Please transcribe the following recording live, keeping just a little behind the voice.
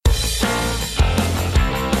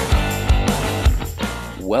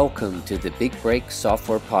Welcome to the Big Break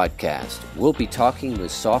Software Podcast. We'll be talking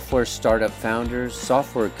with software startup founders,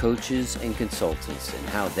 software coaches, and consultants and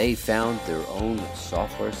how they found their own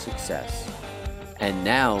software success. And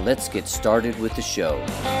now let's get started with the show.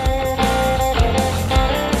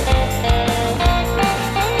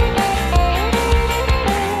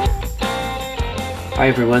 Hi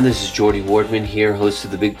everyone, this is Jordy Wardman here, host of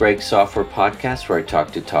the Big Break Software Podcast, where I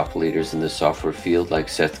talk to top leaders in the software field like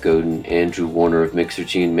Seth Godin, Andrew Warner of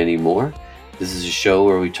Mixergy, and many more. This is a show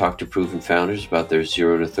where we talk to proven founders about their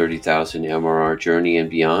 0 to 30,000 MRR journey and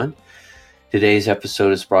beyond. Today's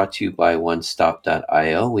episode is brought to you by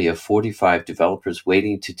OneStop.io. We have 45 developers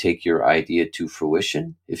waiting to take your idea to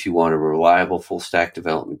fruition. If you want a reliable full-stack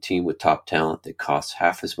development team with top talent that costs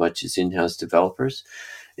half as much as in-house developers,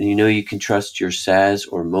 and you know you can trust your SaaS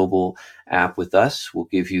or mobile app with us, we'll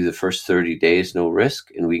give you the first 30 days, no risk,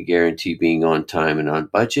 and we guarantee being on time and on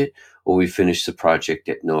budget, or we finish the project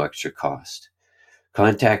at no extra cost.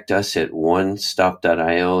 Contact us at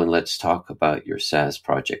onestop.io and let's talk about your SaaS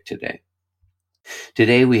project today.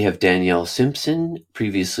 Today we have Danielle Simpson,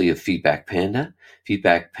 previously of Feedback Panda.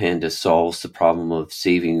 Feedback Panda solves the problem of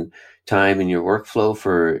saving time in your workflow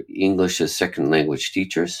for English as second language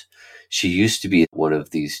teachers. She used to be one of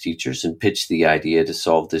these teachers and pitched the idea to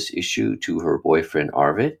solve this issue to her boyfriend,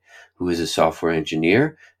 Arvid, who is a software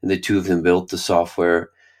engineer, and the two of them built the software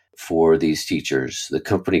for these teachers. The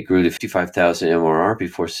company grew to 55,000 MRR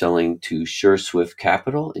before selling to SureSwift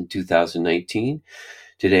Capital in 2019.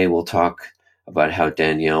 Today, we'll talk about how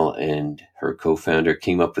Danielle and her co-founder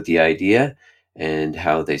came up with the idea and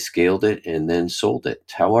how they scaled it and then sold it.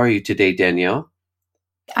 How are you today, Danielle?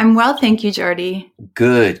 I'm well, thank you, Jordy.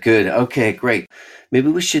 Good. Okay, great. Maybe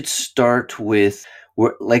we should start with,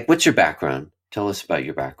 what's your background? Tell us about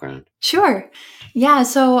your background. Sure. Yeah,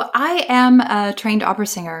 so I am a trained opera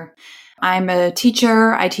singer. I'm a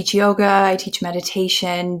teacher. I teach yoga. I teach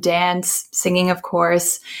meditation, dance, singing, of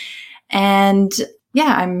course. And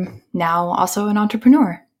yeah, I'm now also an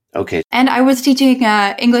entrepreneur. Okay. And I was teaching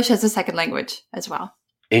English as a second language as well.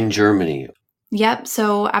 In Germany. Yep.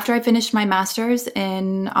 So after I finished my master's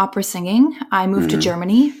in opera singing, I moved to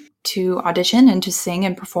Germany to audition and to sing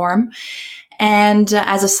and perform. And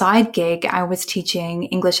as a side gig, I was teaching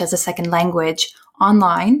English as a second language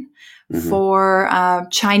online for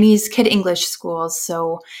Chinese kid English schools.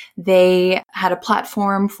 So they had a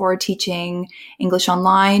platform for teaching English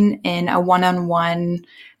online in a one-on-one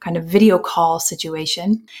kind of video call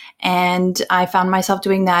situation. And I found myself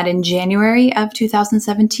doing that in January of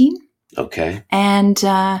 2017. Okay. And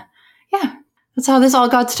that's how this all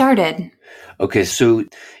got started. Okay, so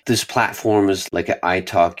this platform is like an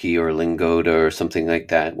italki or Lingoda or something like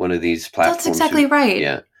that. One of these platforms. That's exactly right.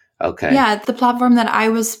 Yeah. Okay. Yeah, the platform that I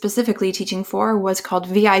was specifically teaching for was called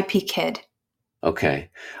VIP Kid. Okay,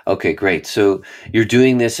 great. So you're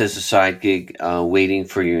doing this as a side gig, waiting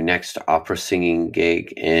for your next opera singing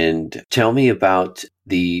gig. And tell me about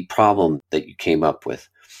the problem that you came up with.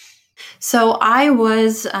 So I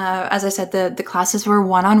was, as I said, the classes were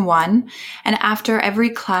one-on-one. And after every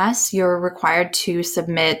class, you're required to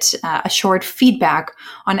submit a short feedback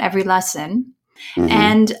on every lesson.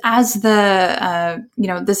 And as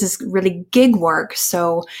this is really gig work,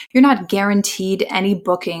 so you're not guaranteed any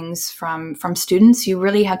bookings from students. You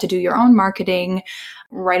really have to do your own marketing,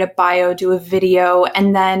 write a bio, do a video,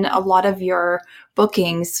 and then a lot of your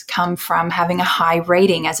bookings come from having a high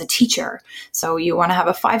rating as a teacher. So you want to have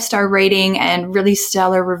a 5-star rating and really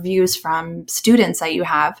stellar reviews from students that you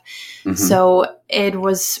have. So it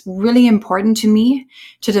was really important to me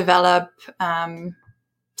to develop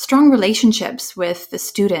strong relationships with the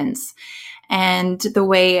students. And the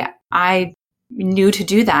way I knew to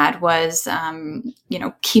do that was,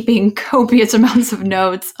 keeping copious amounts of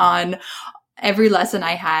notes on every lesson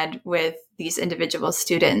I had with these individual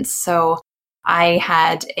students. So I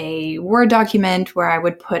had a Word document where I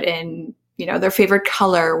would put in, their favorite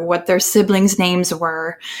color, what their siblings' names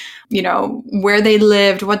were, where they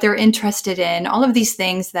lived, what they're interested in, all of these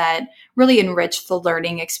things that really enrich the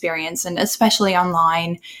learning experience. And especially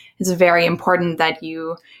online, it's very important that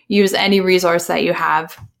you use any resource that you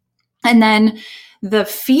have. And then the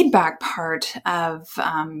feedback part of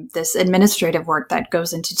this administrative work that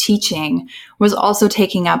goes into teaching was also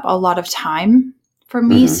taking up a lot of time for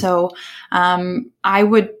me. So I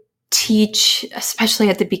would teach, especially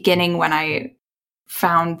at the beginning when I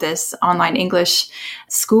found this online English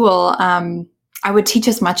school, I would teach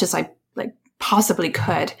as much as I possibly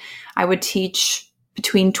could. I would teach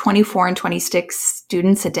between 24 and 26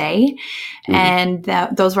 students a day, and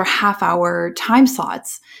those were half-hour time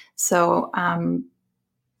slots. So, and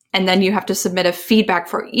then you have to submit a feedback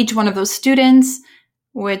for each one of those students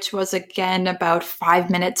which was again about 5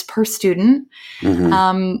 minutes per student.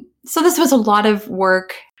 Mm-hmm. So this was a lot of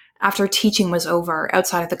work after teaching was over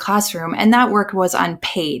outside of the classroom, and that work was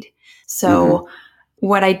unpaid. So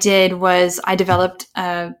what I did was I developed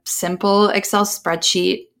a simple Excel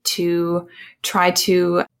spreadsheet to try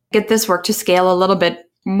to get this work to scale a little bit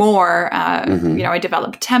more. I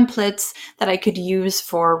developed templates that I could use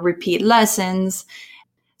for repeat lessons.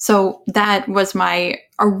 So that was my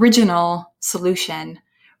original solution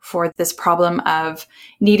for this problem of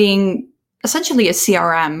needing essentially a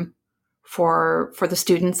CRM for the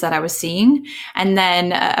students that I was seeing, and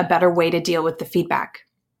then a better way to deal with the feedback.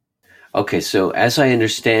 Okay, so as I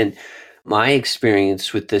understand, my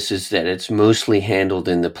experience with this is that it's mostly handled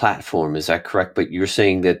in the platform. Is that correct? But you're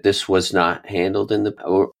saying that this was not handled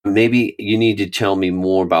or maybe you need to tell me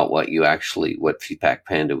more about what Feedback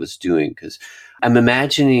Panda was doing, because I'm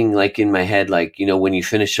imagining, like in my head, like, when you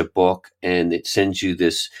finish a book and it sends you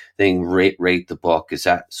this thing, rate the book. Is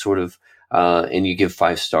that sort of, and you give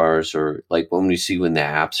 5 stars, or like when we see when the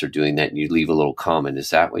apps are doing that and you leave a little comment. Is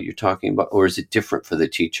that what you're talking about? Or is it different for the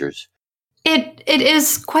teachers? It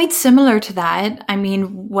is quite similar to that. I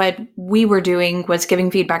mean, what we were doing was giving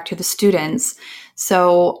feedback to the students.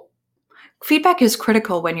 So feedback is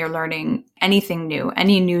critical when you're learning anything new,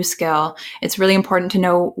 any new skill. It's really important to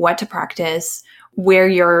know what to practice, where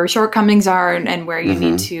your shortcomings are, and where you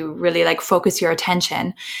need to really focus your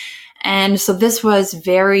attention. And so this was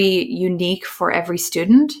very unique for every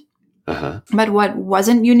student. But what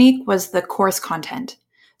wasn't unique was the course content.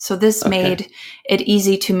 So this made it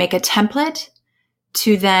easy to make a template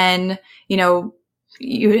to then,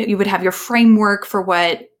 you would have your framework for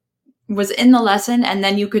what was in the lesson, and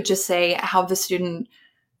then you could just say how the student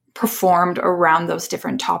performed around those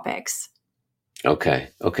different topics. Okay,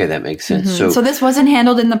 that makes sense. So this wasn't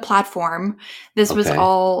handled in the platform. This was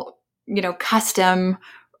all, a custom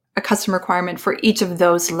requirement for each of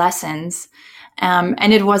those lessons.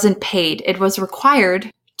 And it wasn't paid. It was required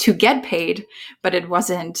to get paid, but it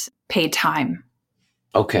wasn't paid time.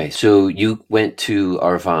 Okay, so you went to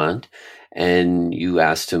Arvind and you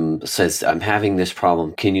asked him, says, I'm having this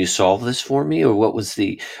problem. Can you solve this for me? Or what was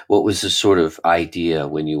the sort of idea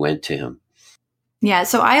when you went to him? Yeah,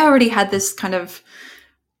 so I already had this kind of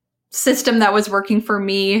system that was working for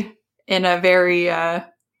me in a very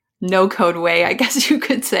no-code way, I guess you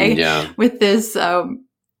could say, with this,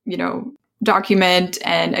 document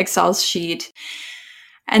and Excel sheet.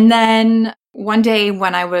 And then one day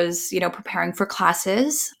when I was, preparing for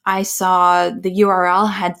classes, I saw the URL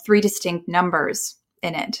had 3 distinct numbers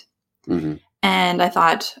in it. And I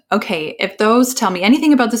thought, okay, if those tell me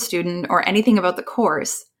anything about the student or anything about the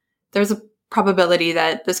course, there's a probability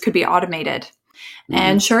that this could be automated.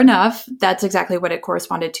 And sure enough, that's exactly what it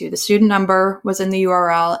corresponded to. The student number was in the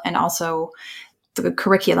URL, and also the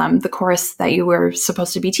curriculum, the course that you were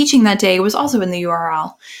supposed to be teaching that day, was also in the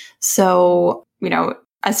URL. So,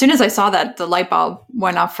 as soon as I saw that, the light bulb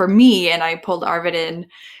went off for me, and I pulled Arvid in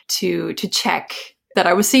to check that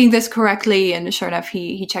I was seeing this correctly. And sure enough,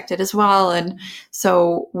 he checked it as well. And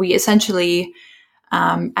so we essentially,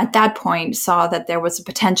 at that point, saw that there was a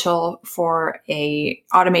potential for a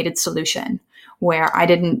automated solution where I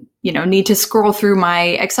didn't, need to scroll through my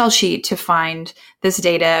Excel sheet to find this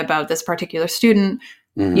data about this particular student.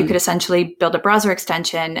 You could essentially build a browser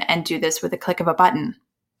extension and do this with a click of a button.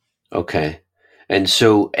 Okay. And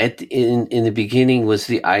so in the beginning, was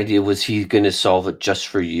he going to solve it just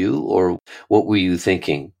for you, or what were you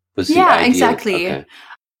thinking? Exactly. Okay.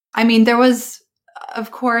 I mean, there was,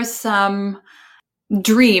 of course, some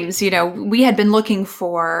dreams. We had been looking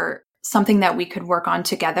for something that we could work on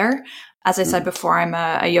together. As I said before, I'm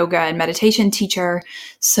a yoga and meditation teacher.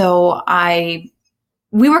 So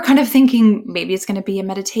we were kind of thinking maybe it's going to be a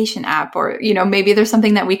meditation app, or, maybe there's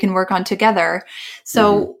something that we can work on together.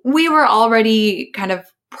 So we were already kind of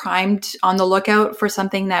primed on the lookout for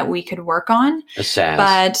something that we could work on. A SaaS.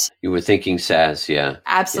 But you were thinking SaaS, yeah.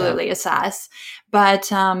 Absolutely, a SaaS.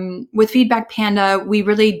 But with Feedback Panda, we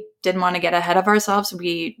really didn't want to get ahead of ourselves.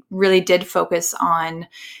 We really did focus on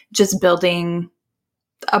just building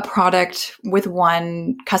a product with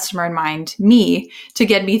one customer in mind, me, to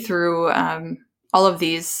get me through all of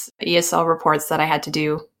these ESL reports that I had to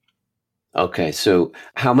do. Okay, so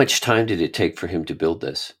how much time did it take for him to build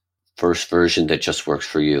this first version that just works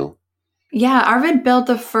for you? Yeah, Arvid built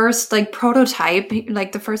the first prototype,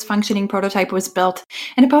 the first functioning prototype was built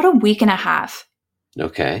in about a week and a half.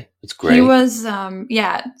 Okay, that's great. He was,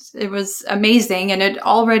 it was amazing. And it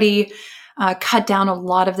already cut down a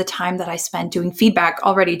lot of the time that I spent doing feedback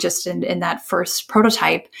already just in that first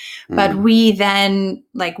prototype. But we then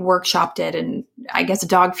workshopped it and I guess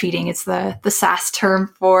dog feeding is the SaaS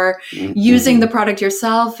term for Mm-hmm. using the product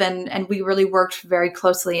yourself. And we really worked very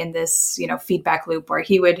closely in this, feedback loop where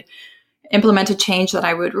he would implement a change that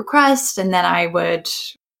I would request, and then I would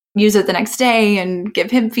use it the next day and give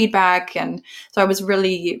him feedback. And so I was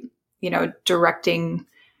really, directing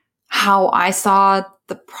how I saw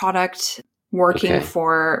the product working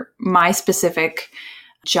for my specific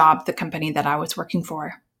job, the company that I was working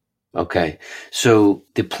for. Okay. So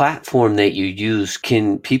the platform that you use,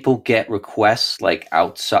 can people get requests like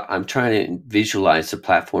outside? I'm trying to visualize the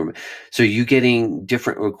platform. So you getting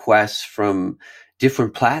different requests from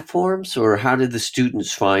different platforms, or how did the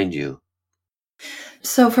students find you?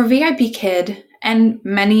 So for VIP Kid and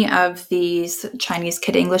many of these Chinese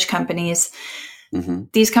Kid English companies,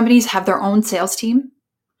 these companies have their own sales team.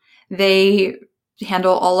 They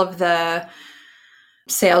handle all of the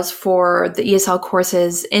sales for the ESL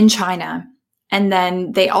courses in China. And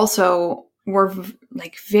then they also were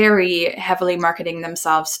very heavily marketing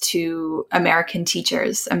themselves to American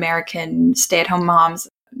teachers, American stay-at-home moms,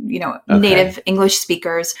 native English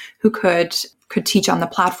speakers who could teach on the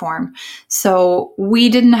platform. So we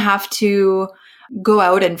didn't have to go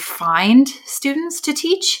out and find students to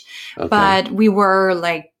teach, but we were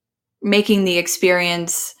making the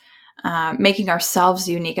experience, making ourselves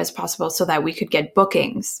unique as possible so that we could get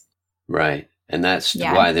bookings. Right. And that's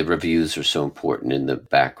why the reviews are so important in the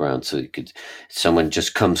background. So someone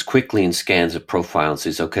just comes quickly and scans a profile and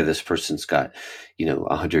says, okay, this person's got,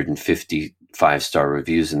 150 5-star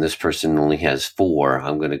reviews and this person only has 4.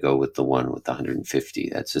 I'm going to go with the one with 150.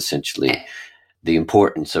 That's essentially the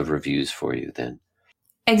importance of reviews for you then.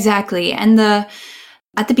 Exactly. And at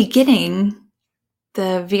the beginning,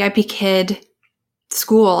 the VIP Kid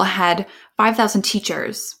school had 5,000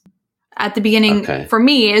 teachers. At the beginning, for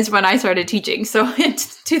me, is when I started teaching. So in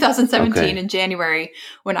 2017, in January,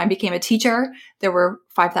 when I became a teacher, there were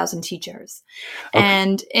 5,000 teachers.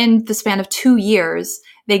 And in the span of 2 years,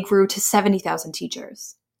 they grew to 70,000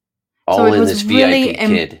 teachers. All so it in was this really VIP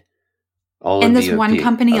Kid? All in this VIP. One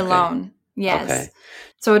company alone. Yes. Okay.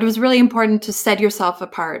 So it was really important to set yourself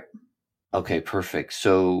apart. Okay, perfect.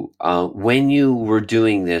 So when you were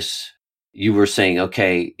doing this, you were saying,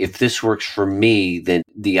 okay, if this works for me, then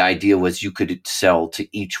the idea was you could sell to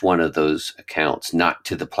each one of those accounts, not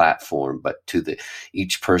to the platform, but to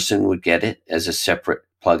each person would get it as a separate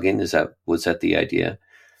plugin. Was that the idea?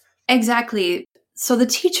 Exactly. So the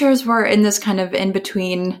teachers were in this kind of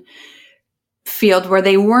in-between field where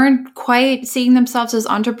they weren't quite seeing themselves as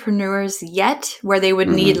entrepreneurs yet, where they would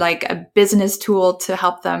need a business tool to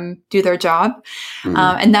help them do their job.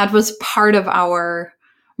 And that was part of our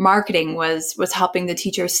marketing was helping the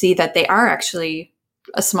teachers see that they are actually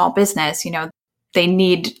a small business. They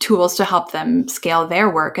need tools to help them scale their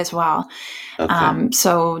work as well.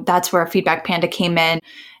 So that's where Feedback Panda came in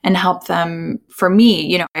and helped them. For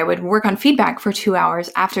me, I would work on feedback for 2 hours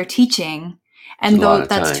after teaching. And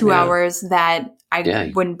that's 2 hours that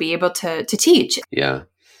I wouldn't be able to teach. Yeah.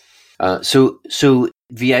 So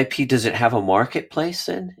VIP, does it have a marketplace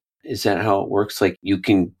then? Is that how it works? Like you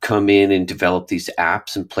can come in and develop these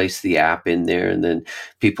apps and place the app in there, and then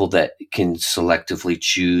people that can selectively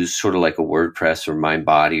choose, sort of like a WordPress or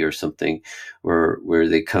MindBody or something, where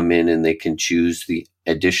they come in and they can choose the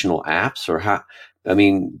additional apps, or how? I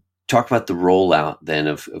mean, talk about the rollout then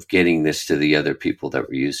of getting this to the other people that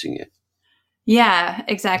were using it. Yeah,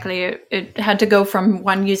 exactly. It had to go from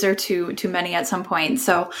one user to many at some point.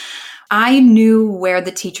 So I knew where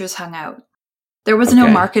the teachers hung out. There was no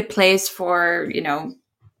marketplace for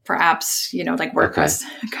apps, like WordPress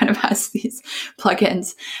kind of has these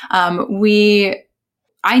plugins.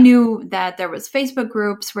 I knew that there was Facebook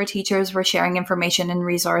groups where teachers were sharing information and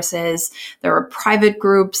resources. There were private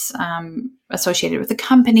groups associated with the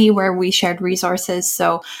company where we shared resources.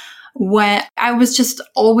 So when I was just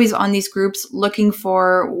always on these groups looking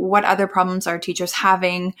for what other problems are teachers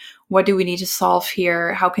having? What do we need to solve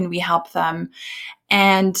here? How can we help them?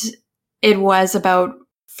 And it was about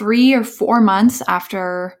 3 or 4 months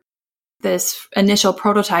after this initial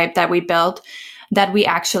prototype that we built that we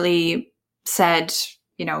actually said,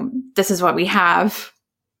 this is what we have.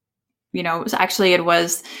 Actually it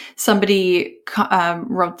was somebody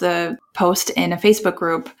wrote the post in a Facebook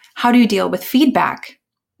group. How do you deal with feedback?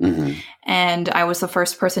 And I was the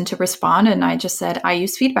first person to respond. And I just said, I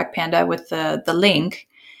use Feedback Panda with the link.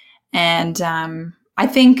 And I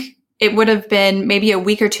think it would have been maybe a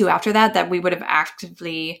week or 2 after that we would have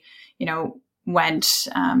actively, went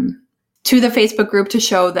to the Facebook group to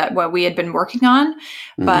show that what we had been working on.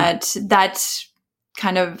 But that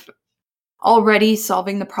kind of already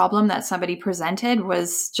solving the problem that somebody presented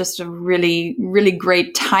was just a really, really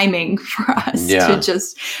great timing for us to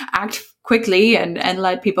just act quickly and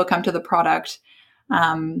let people come to the product.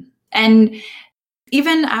 And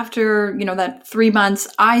even after, that 3 months,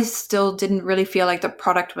 I still didn't really feel like the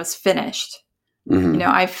product was finished. Mm-hmm.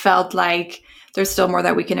 I felt like there's still more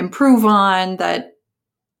that we can improve on, that,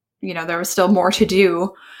 there was still more to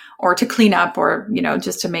do or to clean up or,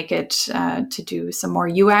 just to make it, to do some more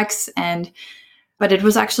UX. But it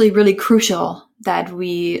was actually really crucial that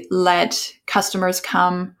we let customers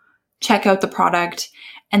come check out the product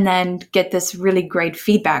and then get this really great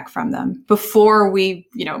feedback from them before we,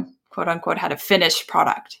 quote unquote, had a finished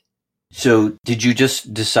product. So did you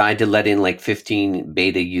just decide to let in like 15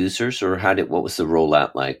 beta users, or what was the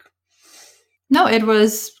rollout like? No, it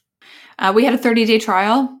was, we had a 30-day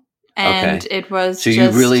trial. And it was so you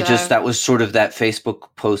really that was sort of that Facebook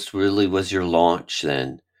post really was your launch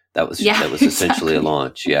then. That was essentially a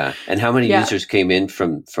launch. Yeah. And how many users came in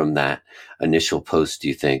from that initial post, do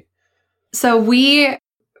you think? So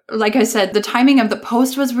like I said, the timing of the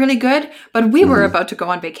post was really good, but we were about to go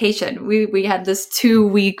on vacation. We had this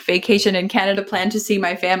 2-week vacation in Canada planned to see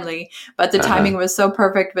my family, but the timing was so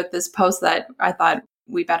perfect with this post that I thought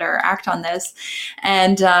we better act on this.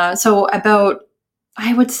 And so about,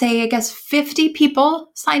 I would say, I guess 50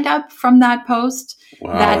 people signed up from that post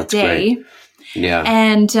that day. Great. Yeah.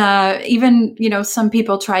 And even, some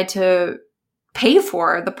people tried to pay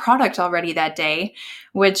for the product already that day,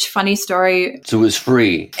 which, funny story. So it was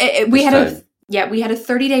free. We had a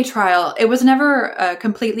 30-day trial. It was never a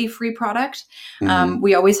completely free product.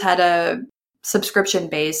 We always had a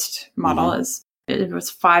subscription-based model. It was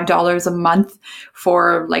 $5 a month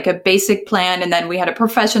for like a basic plan. And then we had a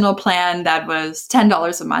professional plan that was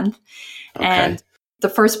 $10 a month. Okay. And the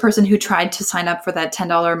first person who tried to sign up for that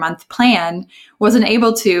 $10 a month plan wasn't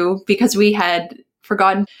able to because we had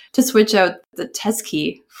forgotten to switch out the test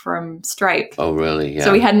key from Stripe. Oh, really? Yeah.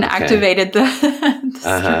 So we hadn't activated the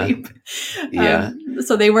Stripe. Yeah.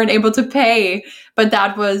 So they weren't able to pay. But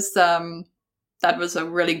that was a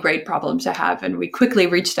really great problem to have. And we quickly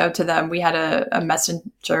reached out to them. We had a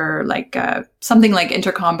messenger, like something like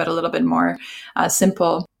Intercom, but a little bit more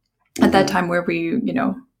simple at that time, where we,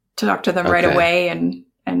 talked to them right away and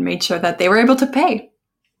made sure that they were able to pay.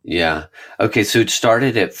 Yeah. Okay. So it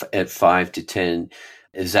started at 5 to 10.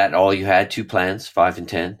 Is that all you had? 2 plans, 5 and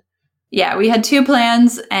 10? Yeah, we had 2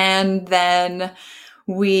 plans. And then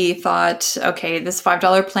we thought, okay, this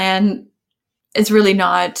 $5 plan is really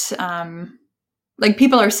not, like,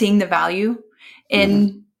 people are seeing the value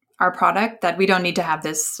in our product, that we don't need to have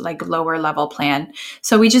this like lower level plan.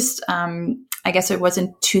 So we just, I guess it was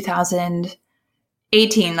in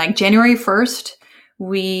 2018, like January 1st,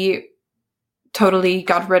 we totally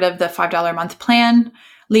got rid of the $5 a month plan.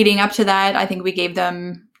 Leading up to that, I think we gave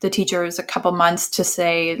the teachers a couple months to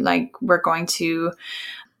say, like, we're going to,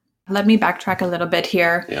 let me backtrack a little bit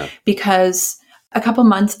here, because a couple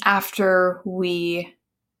months after we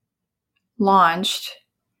launched,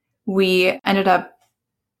 we ended up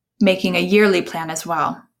making a yearly plan as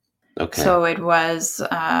well. Okay. So it was,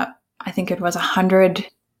 I think it was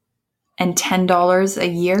 $110 a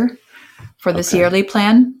year for this yearly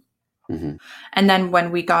plan. And then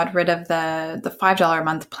when we got rid of the $5 a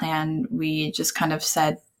month plan, we just kind of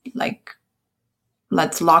said, like,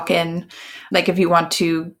 let's lock in. Like, if you want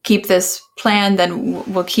to keep this plan, then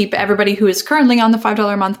we'll keep everybody who is currently on the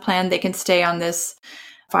 $5 a month plan. They can stay on this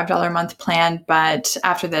 $5 a month plan. But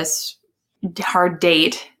after this hard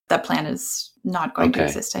date, the plan is not going to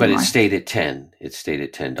exist anymore. But it stayed at 10. It stayed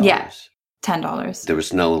at $10. Yeah, $10. There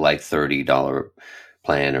was no like $30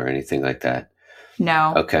 plan or anything like that?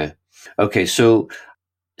 No. Okay. So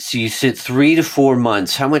you said 3 to 4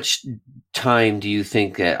 months. How much time do you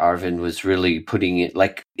think that Arvind was really putting it?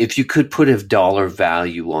 Like, if you could put a dollar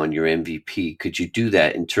value on your MVP, could you do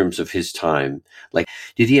that in terms of his time? Like,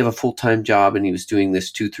 did he have a full-time job and he was doing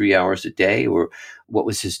this 2-3 hours a day, or what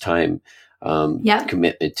was his time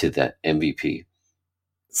commitment to that MVP?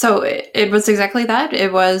 So it was exactly that.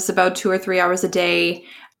 It was about 2 or 3 hours a day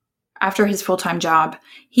after his full-time job.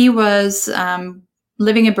 He was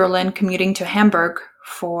living in Berlin, commuting to Hamburg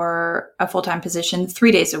for a full-time position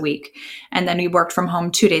 3 days a week. And then he worked from home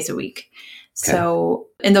 2 days a week. Okay. So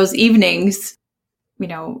in those evenings,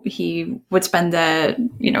 he would spend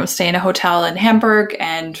stay in a hotel in Hamburg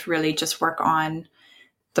and really just work on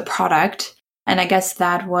the product. And I guess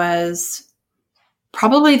that was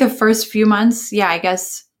probably the first few months. Yeah, I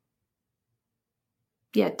guess.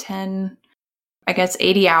 Yeah, 10. I guess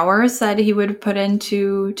 80 hours that he would put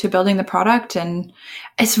into building the product. And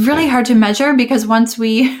it's really hard to measure because once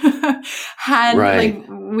we had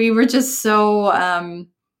we were just so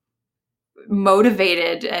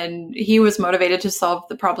motivated, and he was motivated to solve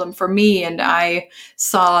the problem for me, and I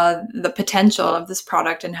saw the potential of this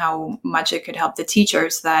product and how much it could help the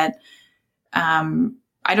teachers, that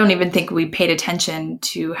I don't even think we paid attention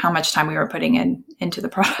to how much time we were putting into the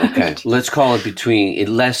product. Okay, let's call it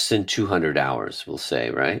between less than 200 hours, we'll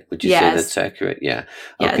say, right? Would you say that's accurate? Yeah.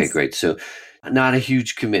 Okay, great. So not a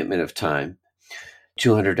huge commitment of time.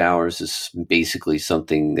 200 hours is basically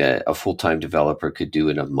something that a full-time developer could do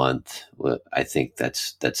in a month. Well, I think that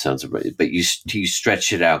sounds right. But you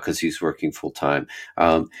stretched it out because he's working full-time.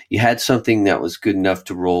 You had something that was good enough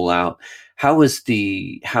to roll out. How was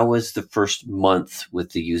the first month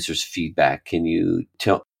with the users' feedback? Can you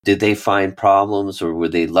tell, did they find problems, or were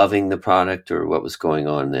they loving the product, or what was going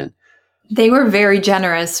on then? They were very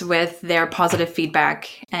generous with their positive feedback,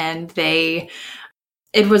 and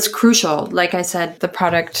it was crucial. Like I said, the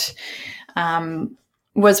product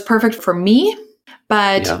was perfect for me,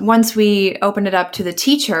 but once we opened it up to the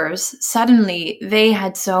teachers, suddenly they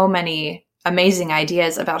had so many amazing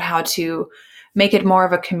ideas about how to make it more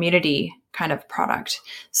of a community kind of product.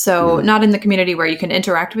 So not in the community where you can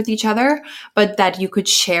interact with each other, but that you could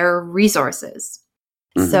share resources.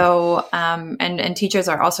 So, and teachers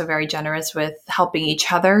are also very generous with helping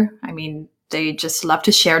each other. I mean, they just love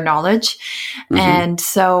to share knowledge. And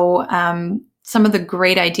so, some of the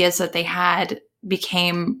great ideas that they had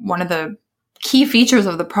became one of the key features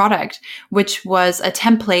of the product, which was a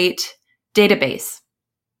template database.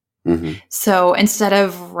 So instead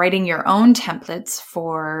of writing your own templates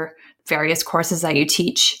for various courses that you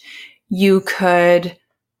teach, you could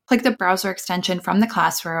click the browser extension from the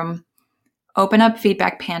classroom, open up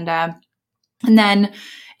Feedback Panda, and then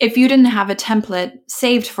if you didn't have a template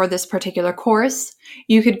saved for this particular course,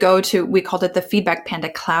 you could go to, we called it the Feedback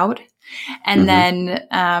Panda Cloud. And then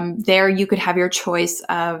there you could have your choice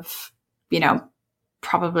of,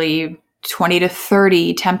 probably 20 to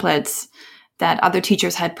 30 templates that other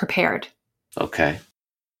teachers had prepared. Okay.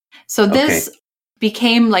 So this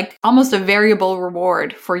became like almost a variable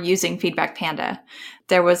reward for using Feedback Panda.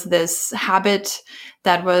 There was this habit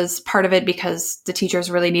that was part of it because the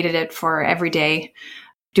teachers really needed it for every day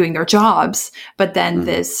doing their jobs. But then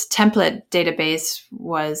this template database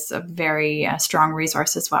was a very strong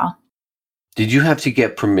resource as well. Did you have to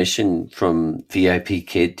get permission from VIP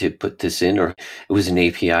Kid to put this in, or it was an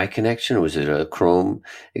API connection, or was it a Chrome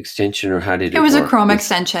extension, or how did it work? It was a Chrome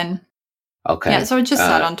extension. Okay. Yeah, so it just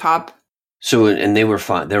sat on top. So, and they were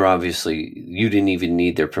fine. They're obviously, you didn't even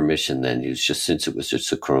need their permission then. It was just, since it was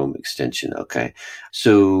just a Chrome extension. Okay.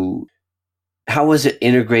 So how was it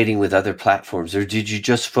integrating with other platforms, or did you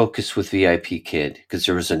just focus with VIP Kid because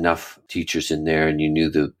there was enough teachers in there and you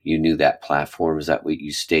knew that platform? Is that what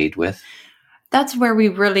you stayed with? That's where we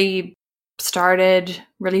really started,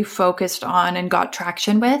 really focused on and got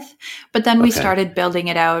traction with. But then we started building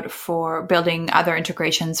it out for building other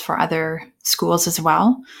integrations for other schools as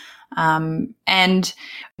well. And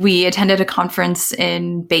we attended a conference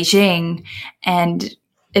in Beijing, and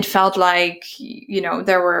it felt like,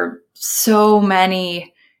 there were so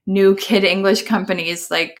many new Kid English companies.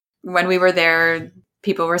 Like when we were there,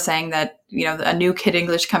 people were saying that, a new Kid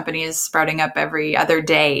English company is sprouting up every other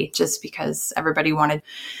day just because everybody wanted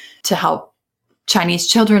to help Chinese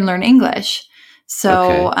children learn English.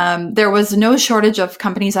 So there was no shortage of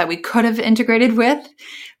companies that we could have integrated with,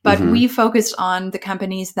 but we focused on the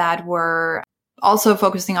companies that were also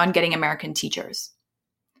focusing on getting American teachers.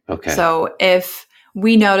 Okay. So if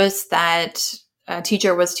we noticed that a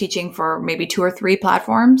teacher was teaching for maybe 2 or 3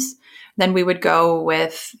 platforms, then we would go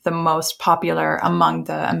with the most popular among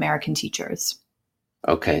the American teachers.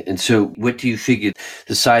 Okay. And so what do you figure?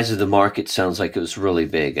 The size of the market sounds like it was really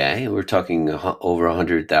big, eh? We're talking over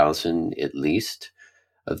 100,000 at least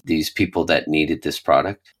of these people that needed this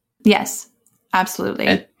product? Yes,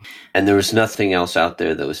 absolutely. And there was nothing else out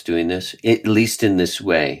there that was doing this, at least in this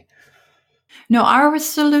way? No, our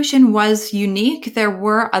solution was unique. There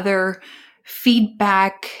were other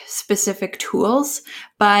feedback specific tools,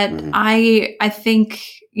 but I think,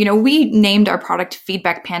 we named our product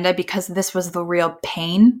Feedback Panda because this was the real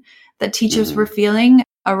pain that teachers were feeling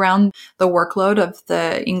around the workload of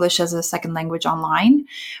the English as a second language online.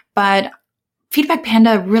 But Feedback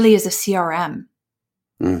Panda really is a CRM.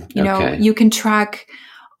 You can track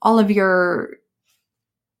all of your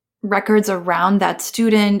records around that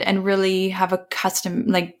student and really have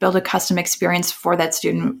build a custom experience for that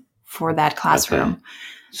student for that classroom. Okay.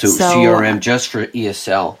 So CRM just for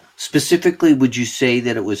ESL Specifically, would you say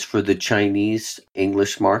that it was for the Chinese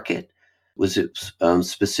English market? Was it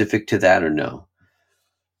specific to that or no?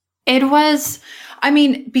 It was, I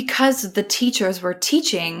mean, because the teachers were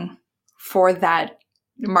teaching for that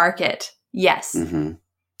market. Yes. Mm-hmm.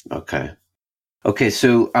 Okay. Okay.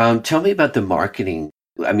 So tell me about the marketing.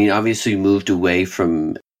 I mean, obviously you moved away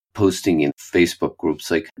from posting in Facebook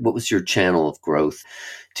groups. Like, what was your channel of growth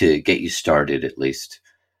to get you started at least?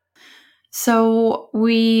 So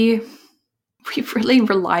we really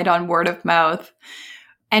relied on word of mouth,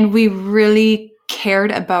 and we really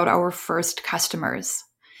cared about our first customers.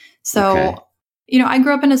 So, Okay. I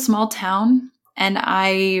grew up in a small town, and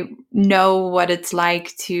I know what it's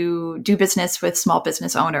like to do business with small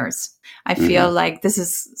business owners. I feel Mm-hmm. like this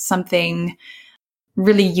is something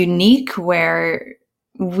really unique where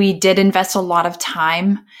we did invest a lot of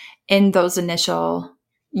time in those initial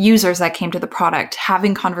users that came to the product,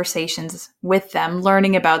 having conversations with them,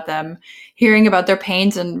 learning about them, hearing about their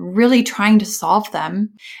pains, and really trying to solve them.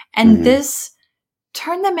 And Mm-hmm. this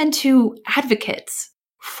turned them into advocates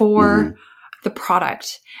for Mm-hmm. the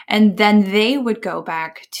product. And then they would go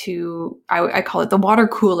back to, I call it the water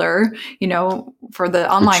cooler, for the Which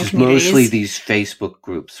online is mostly communities. these Facebook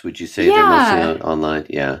groups. Would you say they're mostly Yeah. online?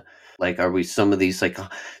 Yeah. Like, are we some of these like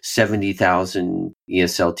 70,000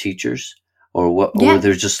 ESL teachers, or what? Or Yeah.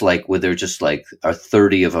 they're just like, were there just like are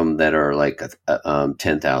 30 of them that are like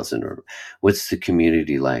 10,000, or what's the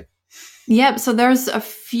community like? Yep. So there's a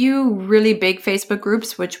few really big Facebook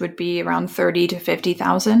groups, which would be around 30 to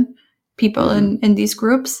 50,000 people Mm-hmm. in these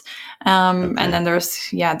groups. And Okay. then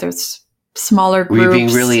there's smaller Were you being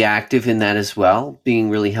groups. really active in that as well? Being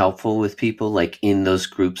really helpful with people, like in those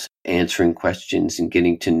groups, answering questions and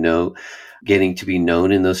getting to be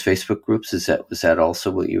known in those Facebook groups? Was that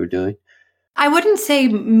also what you were doing? I wouldn't say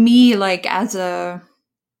me like as a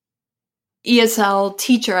ESL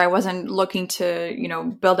teacher, I wasn't looking to,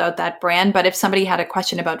 build out that brand. But if somebody had a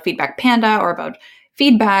question about Feedback Panda or about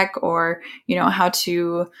feedback or, how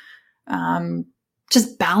to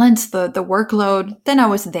just balance the workload, then I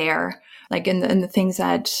was there, like in the things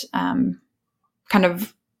that kind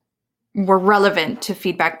of were relevant to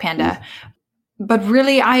Feedback Panda. But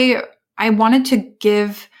really, I wanted to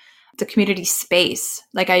give the community space.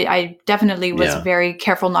 Like I definitely was Yeah. very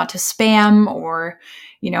careful not to spam, or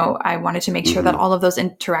I wanted to make sure that Mm-hmm. all of those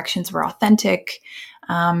interactions were authentic.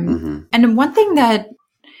 Mm-hmm. And one thing that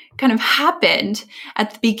kind of happened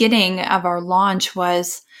at the beginning of our launch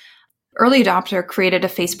was Early Adopter created a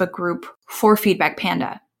Facebook group for Feedback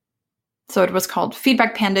Panda. So it was called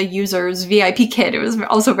Feedback Panda Users VIP Kit. It was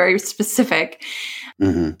also very specific.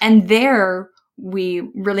 Mm-hmm. And there we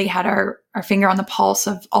really had our finger on the pulse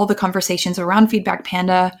of all the conversations around Feedback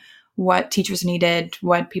Panda, what teachers needed,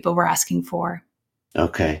 what people were asking for.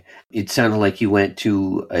 Okay. It sounded like you went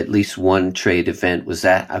to at least one trade event. Was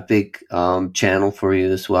that a big channel for you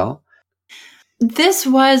as well? This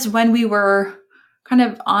was when we were kind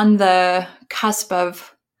of on the cusp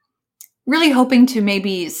of really hoping to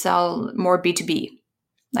maybe sell more B2B,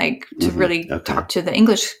 like to Mm-hmm. really Okay. talk to the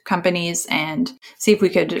English companies and see if we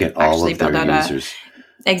could Get all actually of build their out users.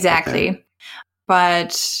 exactly. Okay.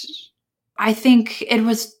 But I think it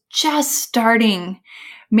was just starting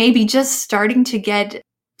to get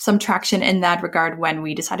some traction in that regard when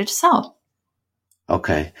we decided to sell.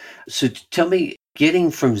 Okay. So tell me,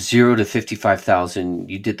 getting from 0 to 55,000,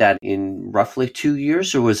 you did that in roughly 2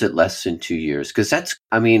 years, or was it less than 2 years? Because that's,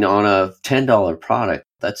 I mean, on a $10 product,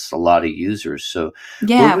 that's a lot of users. So where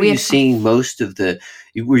Yeah, were you seeing most of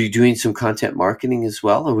were you doing some content marketing as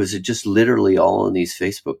well? Or was it just literally all in these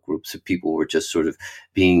Facebook groups that people were just sort of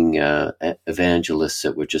being evangelists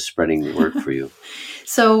that were just spreading the word for you?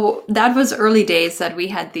 So that was early days that we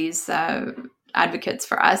had these advocates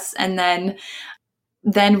for us. And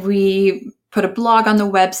then we put a blog on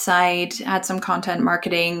the website, had some content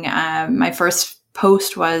marketing. My first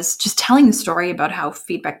post was just telling the story about how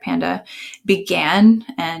Feedback Panda began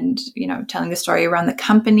and, telling the story around the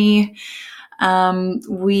company.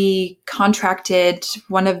 We contracted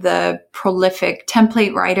one of the prolific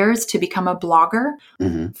template writers to become a blogger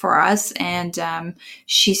Mm-hmm. for us. And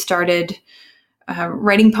she started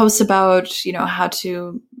writing posts about, how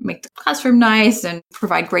to make the classroom nice and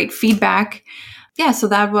provide great feedback. Yeah, so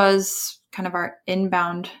that was kind of our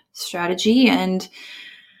inbound strategy. And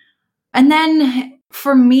then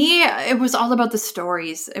for me, it was all about the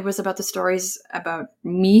stories. It was about the stories about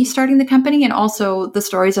me starting the company and also the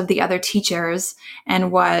stories of the other teachers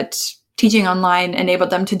and what teaching online enabled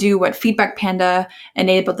them to do, what Feedback Panda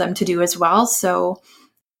enabled them to do as well. So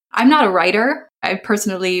I'm not a writer. I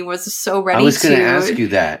personally was so ready to... I was going to ask you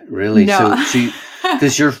that, really. No. So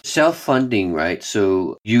Because you're self-funding, right?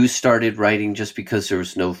 So you started writing just because there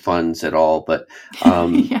was no funds at all. But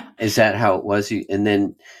Yeah. is that how it was? And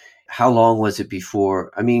then how long was it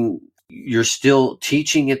before? I mean, you're still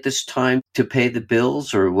teaching at this time to pay the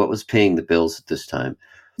bills, or what was paying the bills at this time?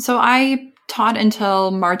 So I taught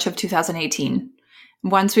until March of 2018.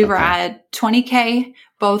 Once we were Okay. at 20K,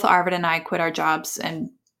 both Arvid and I quit our jobs and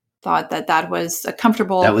thought that that was a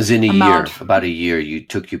comfortable That was in a amount. year, about a year. You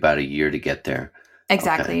took you about a year to get there.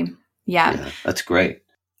 Exactly. Okay. Yeah. Yeah, that's great.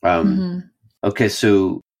 hmm Okay,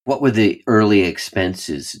 so what were the early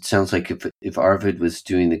expenses? It sounds like if Arvid was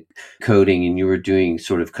doing the coding and you were doing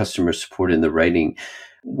sort of customer support in the writing,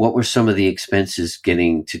 what were some of the expenses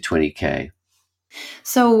getting to 20K?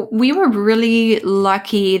 So we were really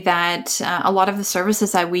lucky that a lot of the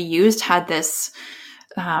services that we used had this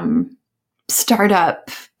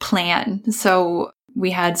startup plan. So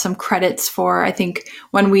we had some credits for, I think,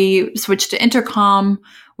 when we switched to Intercom,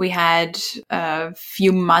 we had a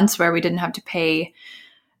few months where we didn't have to pay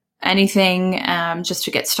anything just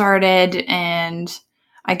to get started. And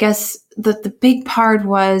I guess the big part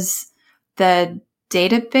was the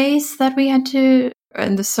database that we had to,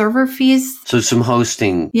 and the server fees. So some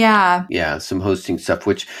hosting, Yeah. some hosting stuff,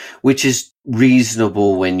 which is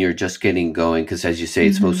reasonable when you're just getting going, because as you say,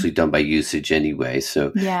 it's mostly done by usage anyway.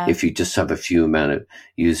 So Yeah. if you just have a few amount of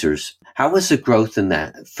users, how was the growth in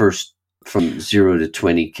that first from 0 to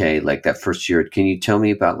 20K, like that first year? Can you tell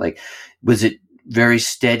me about, like, was it very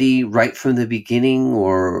steady right from the beginning,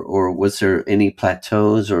 or was there any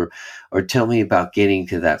plateaus, or tell me about getting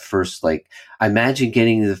to that first, like, I imagine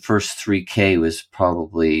getting to the first 3K was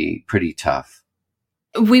probably pretty tough.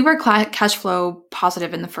 We were cash flow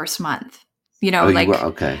positive in the first month. You know, Oh, like, you were?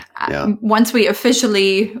 Okay. Yeah. Once we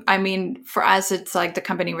officially, I mean, for us, it's like the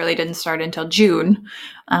company really didn't start until June,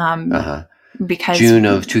 because June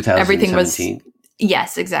of 2017. everything was,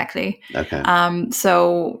 yes, exactly. Okay.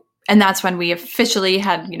 So, and that's when we officially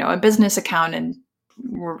had, a business account and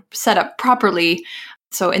were set up properly.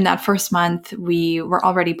 So in that first month, we were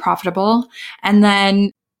already profitable. And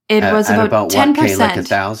then it was about 10%. What, like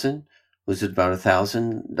 1,000? Was it about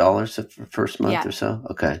 $1,000 the first month or so?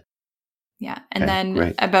 Okay. Yeah. And Okay, then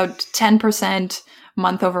great. about 10%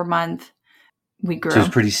 month over month, we grew. So it's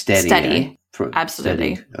pretty steady.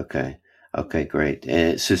 Absolutely. Steady. Okay,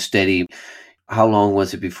 great. So steady. How long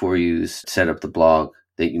was it before you set up the blog,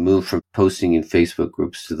 that you moved from posting in Facebook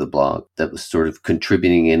groups to the blog that was sort of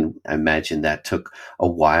contributing in? I imagine that took a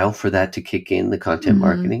while for that to kick in, the content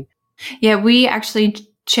marketing. Yeah, we actually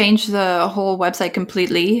changed the whole website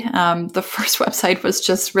completely. The first website was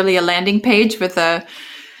just really a landing page with a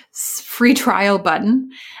free trial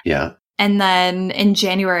button. Yeah. And then in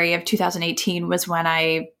January of 2018 was when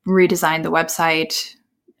I redesigned the website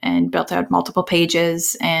and built out multiple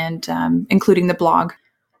pages, and including the blog.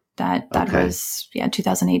 That was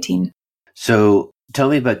 2018. So tell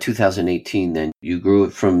me about 2018 then. You grew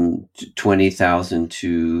it from 20,000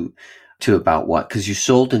 to about what? Because you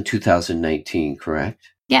sold in 2019,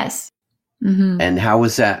 correct? Yes. Mm-hmm. And how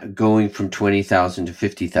was that going from 20,000 to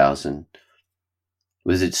 50,000?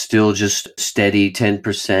 Was it still just steady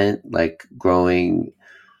 10%, like growing?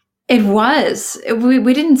 It was.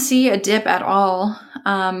 We didn't see a dip at all.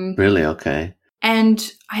 Really? Okay.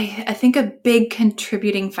 And I think a big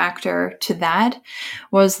contributing factor to that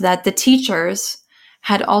was that the teachers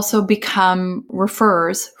had also become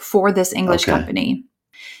referrers for this English company.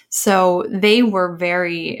 So they were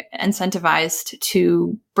very incentivized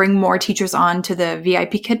to bring more teachers on to the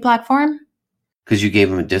VIP Kid platform. Because you gave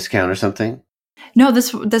them a discount or something? No,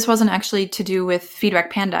 this wasn't actually to do with Feedback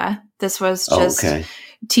Panda. This was just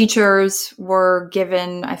teachers were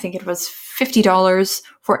given, I think it was $50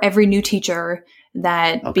 for every new teacher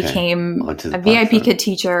that became a VIP Kid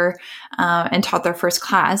teacher and taught their first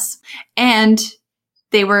class. And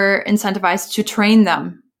they were incentivized to train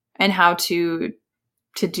them in how to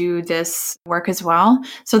do this work as well.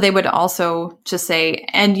 So they would also just say,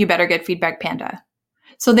 and you better get Feedback Panda.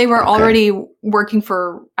 So they were already working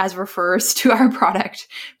as referrers to our product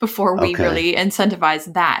before we really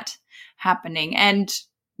incentivized that happening. And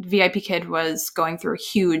VIP Kid was going through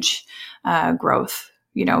huge growth.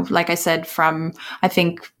 Like I said, from, I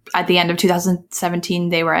think at the end of 2017,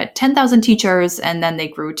 they were at 10,000 teachers, and then they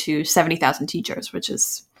grew to 70,000 teachers, which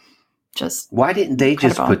is just Why didn't they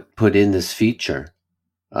incredible. just put in this feature,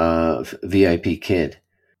 VIP Kid?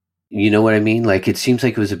 You know what I mean? Like, it seems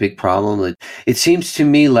like it was a big problem. It seems to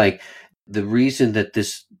me like the reason that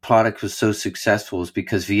this product was so successful is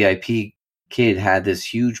because VIP Kid had this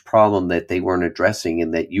huge problem that they weren't addressing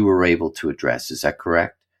and that you were able to address. Is that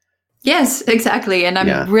correct? Yes, exactly. And I'm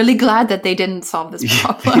Yeah. really glad that they didn't solve this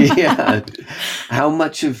problem. Yeah. How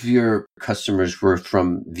much of your customers were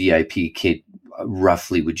from VIP Kid,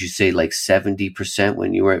 roughly? Would you say like 70%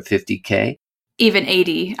 when you were at 50K? Even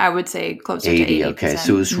 80, I would say closer to 80. Okay.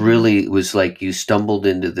 So 80%. Mm-hmm. it was like you stumbled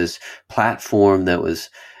into this platform that was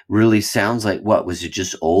really sounds like what? Was it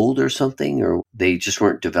just old or something? Or they just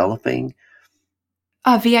weren't developing?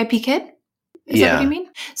 VIP Kid? Is that what you Yeah. mean?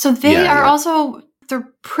 So they Yeah. are Yeah. also, they're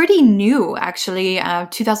pretty new, actually.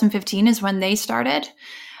 2015 is when they started.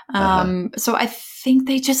 Uh-huh. So I think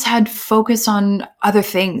they just had focus on other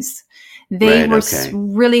things. They Right. were Okay.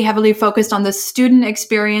 really heavily focused on the student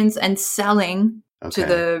experience and selling to Okay.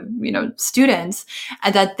 the students,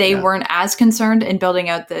 and that they Yeah. weren't as concerned in building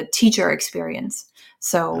out the teacher experience.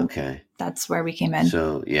 So Okay. that's where we came in.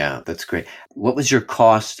 So, yeah, that's great. What was your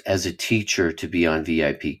cost as a teacher to be on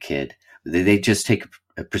VIP Kid? Did they just take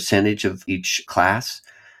a percentage of each class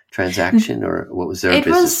transaction, or what was their It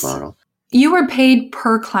business was, model? you were paid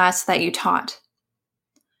per class that you taught.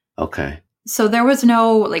 Okay. So there was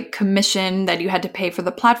no like commission that you had to pay for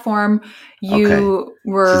the platform. Okay. You So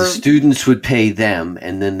the were students would pay them,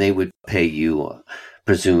 and then they would pay you,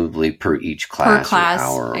 presumably per each per class or class.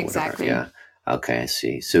 hour or whatever. Exactly. Yeah. Okay, I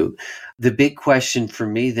see. So the big question for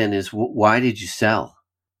me then is, why did you sell?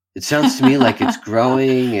 It sounds to me like it's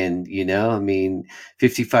growing and,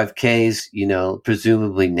 55K is,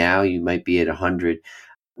 presumably now you might be at 100.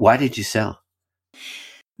 Why did you sell?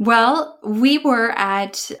 Well, we were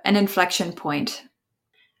at an inflection point.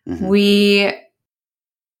 Mm-hmm.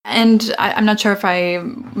 I'm not sure if I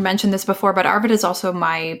mentioned this before, but Arvid is also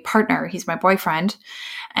my partner. He's my boyfriend.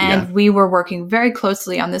 And Yeah. we were working very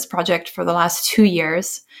closely on this project for the last 2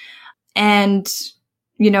 years. And,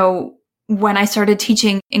 when I started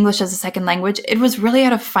teaching English as a second language, it was really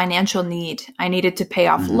out of financial need. I needed to pay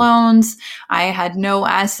off Mm-hmm. loans. I had no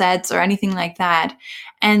assets or anything like that.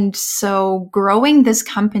 And so growing this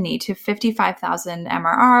company to 55,000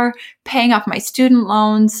 MRR, paying off my student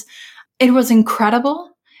loans, it was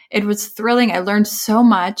incredible. It was thrilling. I learned so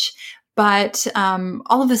much. But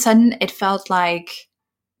all of a sudden, it felt like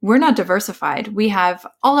we're not diversified. We have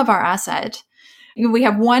all of our asset. We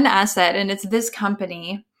have one asset, and it's this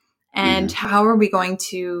company. And Mm-hmm. how are we going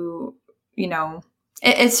to,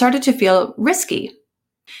 it started to feel risky.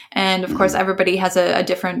 And of course, Mm-hmm. everybody has a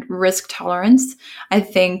different risk tolerance. I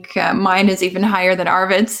think mine is even higher than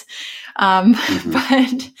Arvid's. Mm-hmm.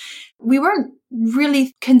 But we weren't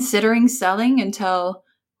really considering selling until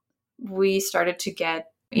we started to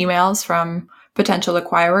get emails from potential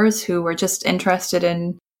acquirers who were just interested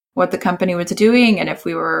in what the company was doing and if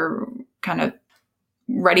we were kind of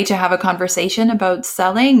ready to have a conversation about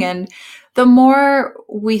selling. And the more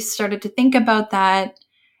we started to think about that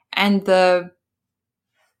and the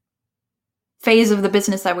phase of the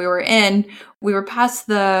business that we were in, we were past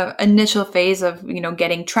the initial phase of,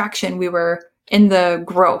 getting traction. We were in the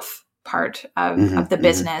growth part of Mm-hmm. the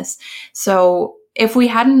business. So if we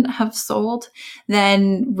hadn't have sold,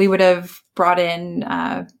 then we would have brought in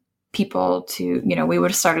people to, we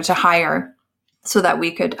would have started to hire so that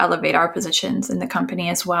we could elevate our positions in the company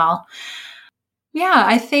as well. Yeah,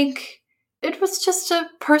 I think it was just a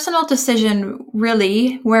personal decision,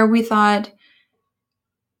 really, where we thought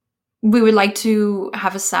we would like to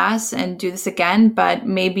have a SaaS and do this again, but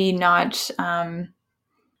maybe not,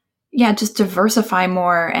 just diversify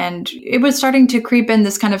more. And it was starting to creep in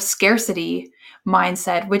this kind of scarcity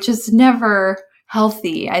mindset, which is never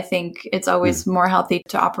healthy. I think it's always more healthy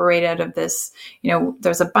to operate out of this,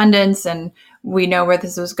 there's abundance and we know where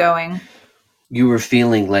this is going. You were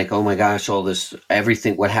feeling like, oh my gosh, all this,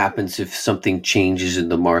 everything, what happens if something changes in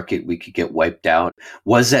the market, we could get wiped out.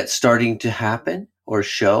 Was that starting to happen or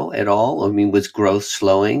show at all? I mean, was growth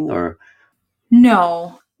slowing or?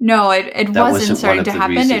 No, it That wasn't wasn't one starting of to the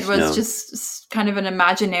happen. reasons, It was no. just kind of an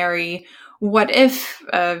imaginary, what if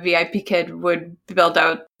a VIP Kid would build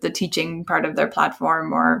out the teaching part of their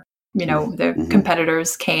platform or, the Mm-hmm.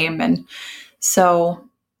 competitors came. And so,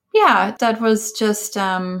 yeah, that was just,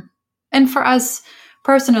 and for us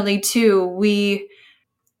personally too, we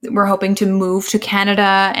were hoping to move to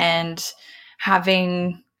Canada and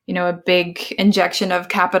having, a big injection of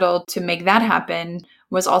capital to make that happen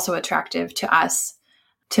was also attractive to us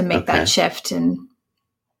to make that Okay. shift. And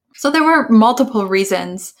so there were multiple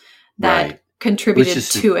reasons that Right. contributed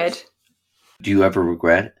to it. Do you ever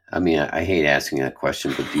regret? I mean, I hate asking that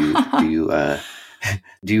question, but do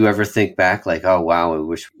you ever think back like, oh wow, I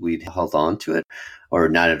wish we'd held on to it, or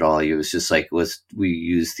not at all? It was just like, we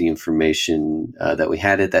used the information that we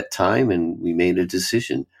had at that time, and we made a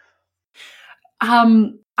decision.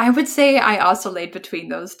 I would say I oscillate between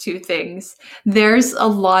those two things. There's a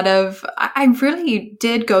lot of, I really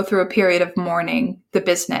did go through a period of mourning the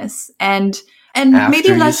business and After maybe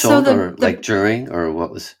you less so sold, or like during, or what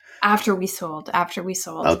was? after we sold.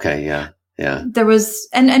 Okay, yeah, yeah. There was,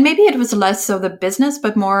 and maybe it was less so the business,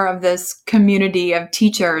 but more of this community of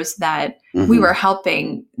teachers that we were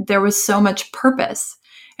helping. There was so much purpose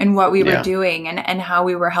in what we were doing and how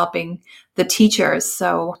we were helping the teachers.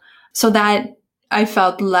 So that I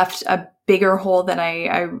felt left a bigger hole than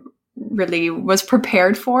I really was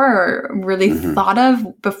prepared for or really thought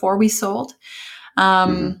of before we sold.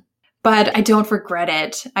 But I don't regret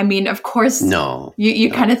it. I mean, of course,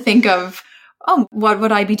 you kind of think of, oh, what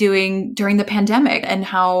would I be doing during the pandemic, and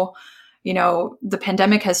how, the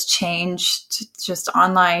pandemic has changed just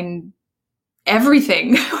online.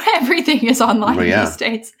 Everything is online these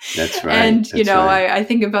days. That's right. And, I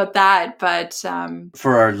think about that. But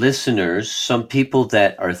for our listeners, some people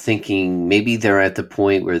that are thinking maybe they're at the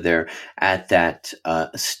point where they're at that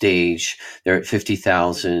stage, they're at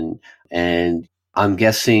 50,000, and I'm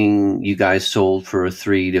guessing you guys sold for a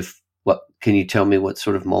 3 to what? Can you tell me what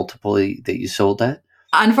sort of multiple that you sold at?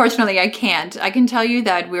 Unfortunately, I can't. I can tell you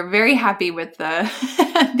that we're very happy with the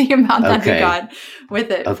the amount that we got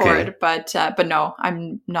with it for it, but no,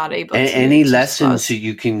 I'm not able to. Any lessons that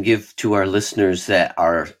you can give to our listeners that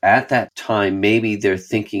are at that time? Maybe they're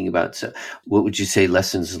thinking about. So what would you say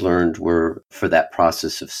lessons learned were for that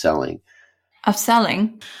process of selling?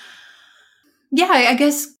 Yeah, I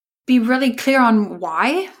guess be really clear on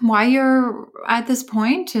why you're at this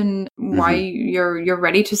point and why you're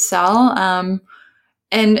ready to sell.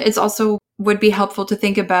 And it's also would be helpful to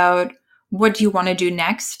think about, what do you want to do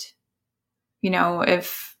next?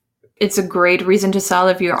 If it's a great reason to sell,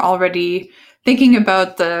 if you're already thinking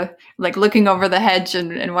about looking over the hedge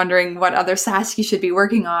and wondering what other SaaS you should be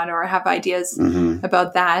working on, or have ideas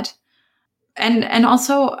about that. And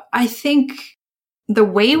also, I think the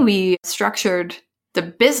way we structured the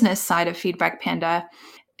business side of Feedback Panda,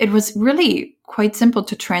 it was really quite simple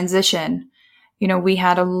to transition. We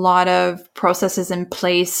had a lot of processes in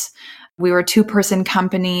place. We were a 2-person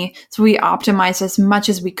company, so we optimized as much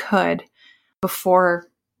as we could before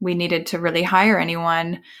we needed to really hire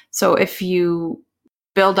anyone. So if you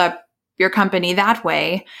build up your company that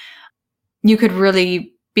way, you could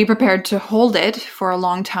really be prepared to hold it for a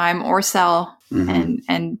long time or sell.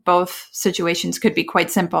 And both situations could be quite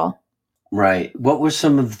simple. Right. What were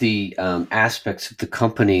some of the aspects of the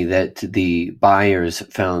company that the buyers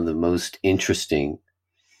found the most interesting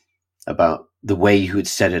about the way you had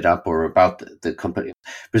set it up, or about the company?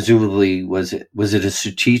 Presumably, was it a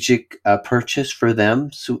strategic purchase for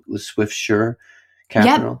them with SwiftSure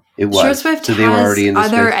Capital? Yep. It was. SureSwift So they were already in the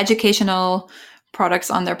other space? educational products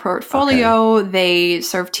on their portfolio. Okay. They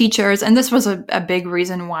serve teachers. And this was a big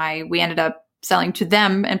reason why we ended up selling to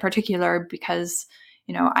them in particular, because,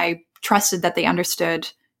 I trusted that they understood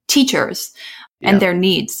teachers and their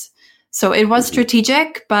needs. So it was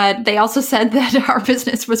strategic, but they also said that our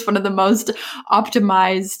business was one of the most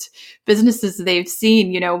optimized businesses they've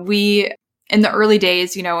seen. We, in the early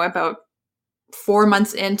days, about 4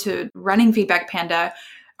 months into running Feedback Panda,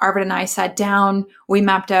 Arvid and I sat down, we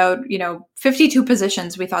mapped out, 52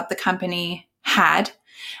 positions we thought the company had,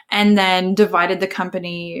 and then divided the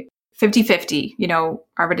company 50-50.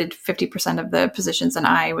 Arvid did 50% of the positions and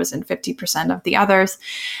I was in 50% of the others.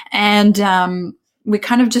 And we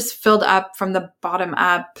kind of just filled up from the bottom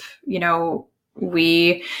up.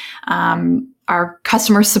 We, our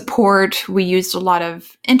customer support, we used a lot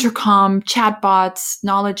of intercom, chatbots,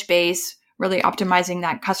 knowledge base, really optimizing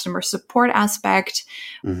that customer support aspect.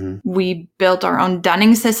 We built our own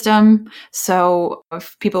dunning system. So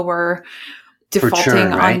if people were defaulting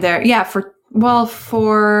churn, right? On their,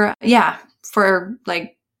 for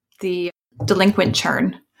like the delinquent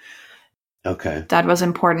churn. Okay. That was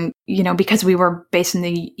important, because we were based in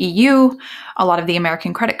the EU, a lot of the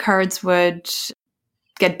American credit cards would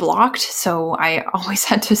get blocked. So I always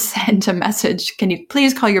had to send a message, can you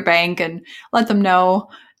please call your bank and let them know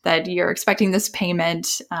that you're expecting this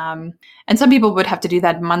payment? And some people would have to do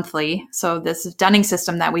that monthly. So this dunning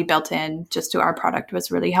system that we built in just to our product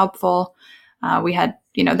was really helpful. We had,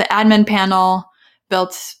 the admin panel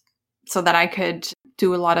built so that I could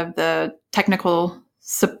do a lot of the technical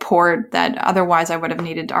support that otherwise I would have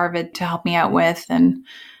needed Arvid to help me out with, and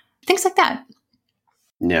things like that.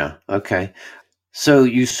 Yeah. Okay. So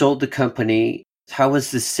you sold the company. How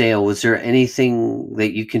was the sale? Was there anything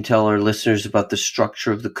that you can tell our listeners about the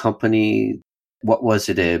structure of the company? What was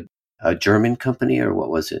it, a German company, or what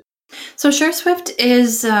was it? So SureSwift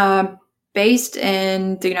is based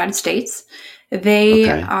in the United States. They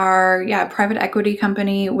Okay. are, a private equity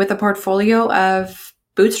company with a portfolio of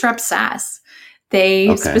bootstrapped SaaS.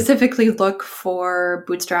 They specifically look for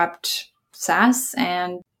bootstrapped SaaS,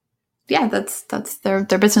 and that's their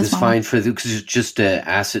business It's model. fine because it's just an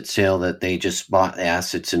asset sale that they just bought the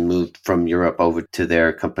assets and moved from Europe over to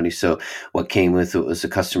their company. So what came with it was a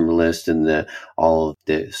customer list and all of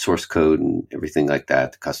the source code and everything like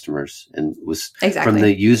that, the customers, and was from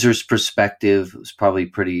the user's perspective, it was probably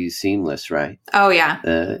pretty seamless, right? Oh yeah.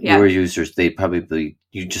 Your users,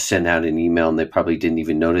 you just sent out an email and they probably didn't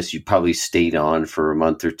even notice. You probably stayed on for a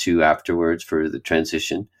month or two afterwards for the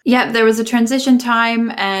transition. Yeah, there was a transition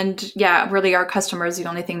time, and really our customers, the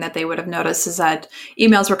only thing that they would have noticed is that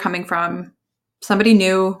emails were coming from somebody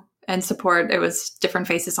new, and support, it was different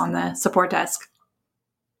faces on the support desk.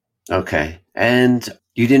 Okay. And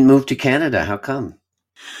you didn't move to Canada. How come?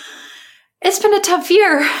 It's been a tough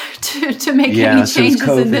year to make any changes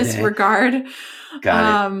in this regard.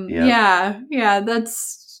 Got it. Yeah.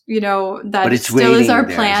 That's, that but it's still is our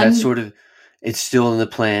there. plan. Is that it's still in the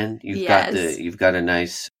plan. You've got a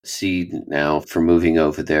nice seed now for moving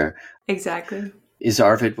over there. Exactly. Is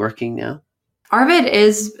Arvid working now? Arvid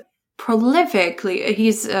is prolifically,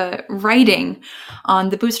 he's writing on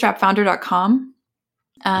the bootstrapfounder.com.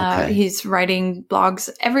 He's writing blogs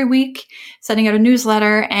every week, sending out a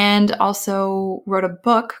newsletter, and also wrote a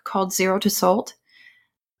book called Zero to Sold.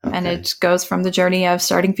 Okay. And it goes from the journey of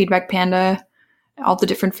starting Feedback Panda, all the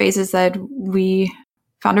different phases that we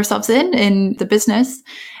found ourselves in the business,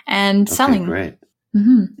 and selling. Great.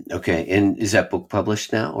 Mm-hmm. Okay. And is that book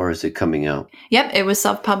published now, or is it coming out? Yep. It was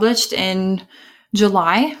self-published in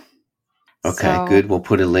July. Okay, good. We'll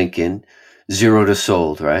put a link in. Zero to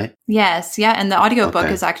Sold, right? Yes. Yeah. And the audiobook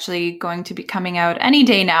is actually going to be coming out any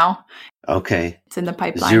day now. Okay. It's in the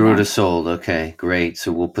pipeline. Zero to Sold. Okay, great.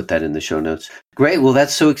 So we'll put that in the show notes. Great. Well,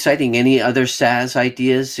 that's so exciting. Any other SaaS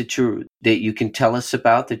ideas that you can tell us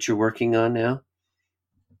about that you're working on now?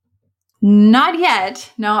 Not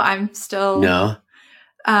yet. No, I'm still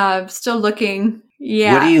still looking.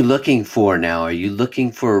 Yeah. What are you looking for now? Are you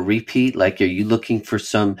looking for a repeat? Like, are you looking for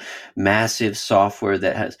some massive software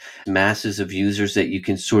that has masses of users that you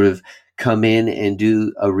can sort of come in and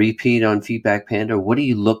do a repeat on Feedback Panda? What do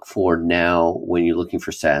you look for now when you're looking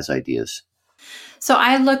for SaaS ideas? So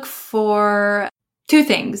I look for two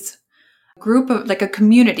things: a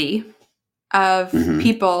community of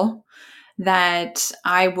people that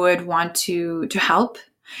I would want to help,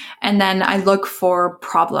 and then I look for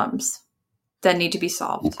problems that need to be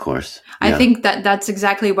solved. Of course. Yeah. I think that's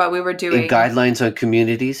exactly what we were doing. And guidelines on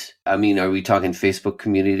communities? I mean, are we talking Facebook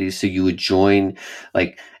communities? So you would join,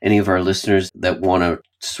 like any of our listeners that want to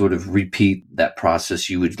sort of repeat that process,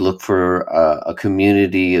 you would look for a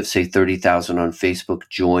community of, say, 30,000 on Facebook,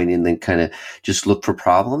 join, and then kind of just look for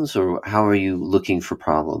problems? Or how are you looking for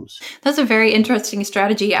problems? That's a very interesting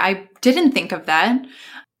strategy. I didn't think of that,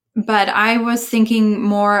 but I was thinking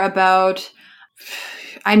more about...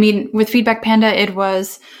 with Feedback Panda, it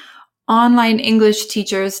was online English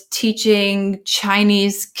teachers teaching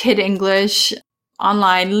Chinese kid English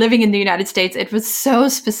online, living in the United States. It was so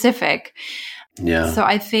specific. Yeah. So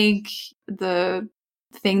I think the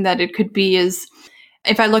thing that it could be is,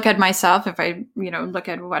 if I look at myself, if I, look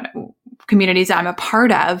at what communities I'm a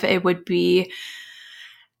part of, it would be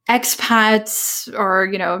expats or,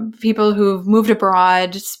 people who've moved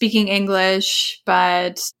abroad speaking English,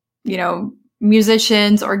 but,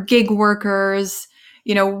 musicians or gig workers,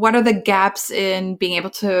 what are the gaps in being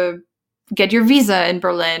able to get your visa in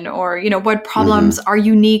Berlin, or, what problems are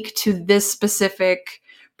unique to this specific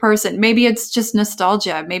person? Maybe it's just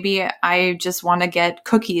nostalgia. Maybe I just want to get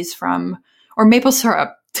cookies or maple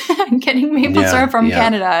syrup, getting maple syrup from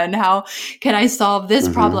Canada. And how can I solve this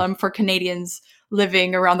problem for Canadians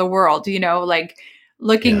living around the world?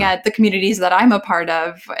 Looking at the communities that I'm a part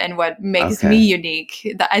of and what makes me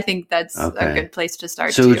unique, I think that's a good place to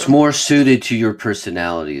start. So it's more suited to your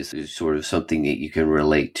personality, is sort of something that you can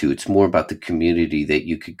relate to. It's more about the community that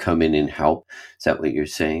you could come in and help. Is that what you're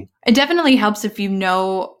saying? It definitely helps if you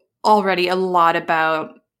know already a lot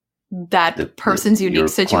about that person's unique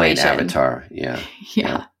situation. Client avatar.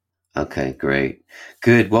 Yeah. Okay, great.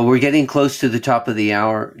 Good. Well, we're getting close to the top of the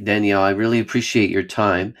hour, Danielle. I really appreciate your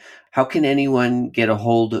time. How can anyone get a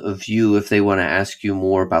hold of you if they want to ask you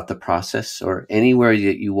more about the process, or anywhere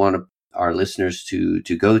that you want our listeners to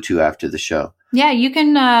go to after the show? Yeah, you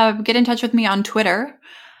can get in touch with me on Twitter.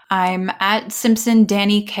 I'm at Simpson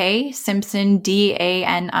Danny K, Simpson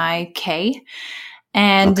DANIK.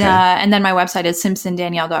 And then my website is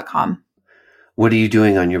simpsondanielle.com. What are you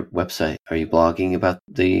doing on your website? Are you blogging about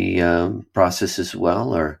the process as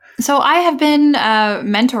well, or? So I have been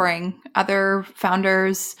mentoring other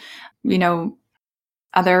founders,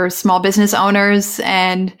 other small business owners,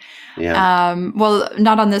 and well,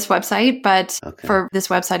 not on this website, but for this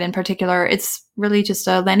website in particular, it's really just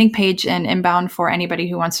a landing page and inbound for anybody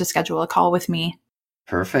who wants to schedule a call with me.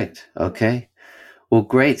 Perfect. Okay. Well,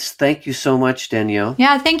 great. Thank you so much, Danielle.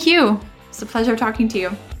 Yeah, thank you. It's a pleasure talking to you.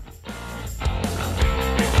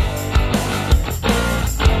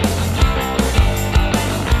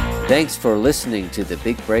 Thanks for listening to the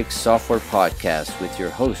Big Break Software Podcast with your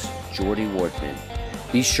host, Jordy Wardman.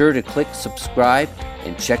 Be sure to click subscribe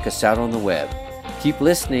and check us out on the web. Keep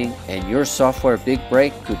listening, and your software big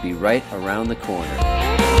break could be right around the corner.